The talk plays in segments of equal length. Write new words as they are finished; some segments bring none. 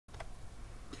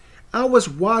I was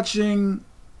watching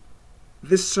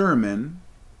this sermon,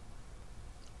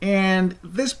 and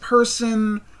this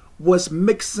person was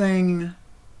mixing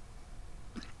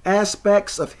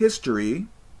aspects of history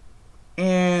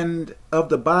and of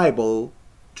the Bible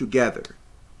together.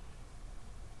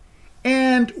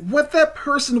 And what that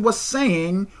person was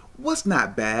saying was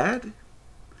not bad,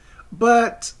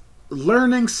 but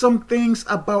learning some things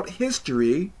about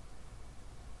history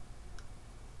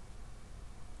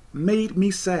made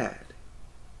me sad.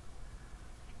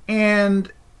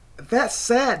 And that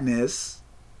sadness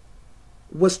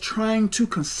was trying to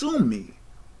consume me,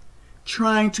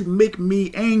 trying to make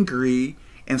me angry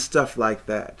and stuff like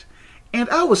that. And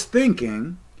I was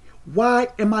thinking, why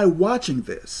am I watching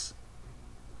this?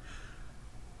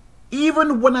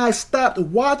 Even when I stopped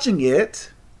watching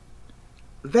it,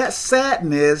 that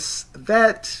sadness,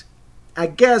 that, I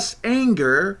guess,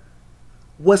 anger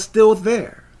was still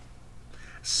there.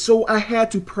 So I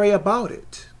had to pray about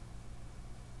it.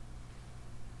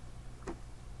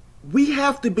 We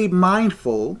have to be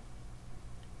mindful.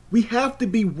 We have to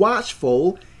be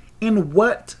watchful in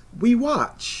what we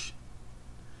watch.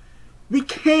 We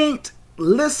can't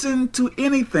listen to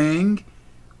anything.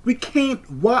 We can't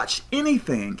watch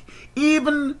anything.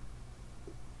 Even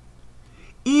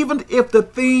if the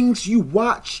things you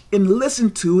watch and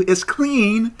listen to is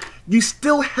clean, you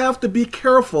still have to be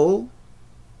careful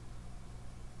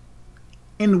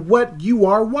in what you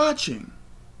are watching.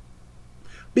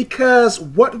 Because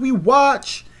what we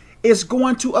watch is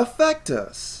going to affect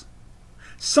us,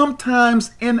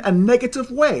 sometimes in a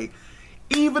negative way.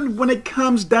 Even when it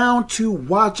comes down to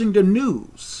watching the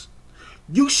news,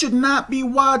 you should not be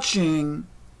watching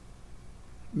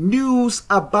news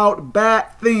about bad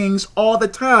things all the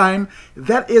time.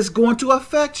 That is going to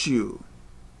affect you,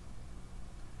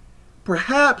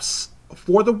 perhaps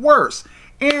for the worse.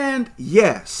 And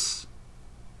yes,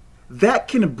 that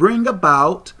can bring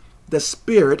about the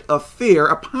spirit of fear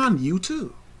upon you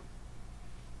too.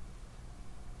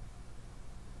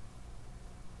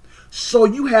 So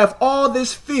you have all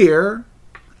this fear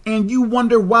and you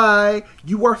wonder why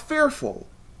you are fearful.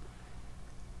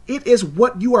 It is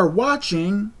what you are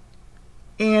watching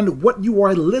and what you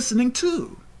are listening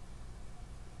to.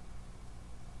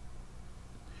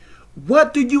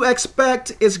 What do you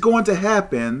expect is going to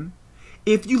happen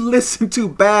if you listen to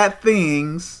bad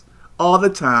things all the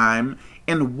time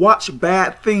and watch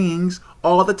bad things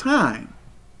all the time?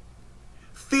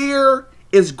 Fear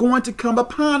is going to come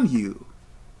upon you.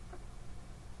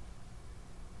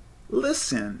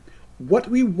 Listen, what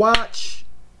we watch,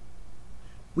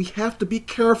 we have to be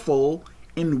careful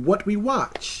in what we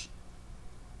watch.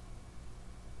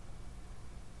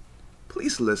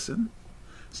 Please listen.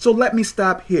 So let me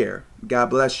stop here.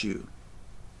 God bless you.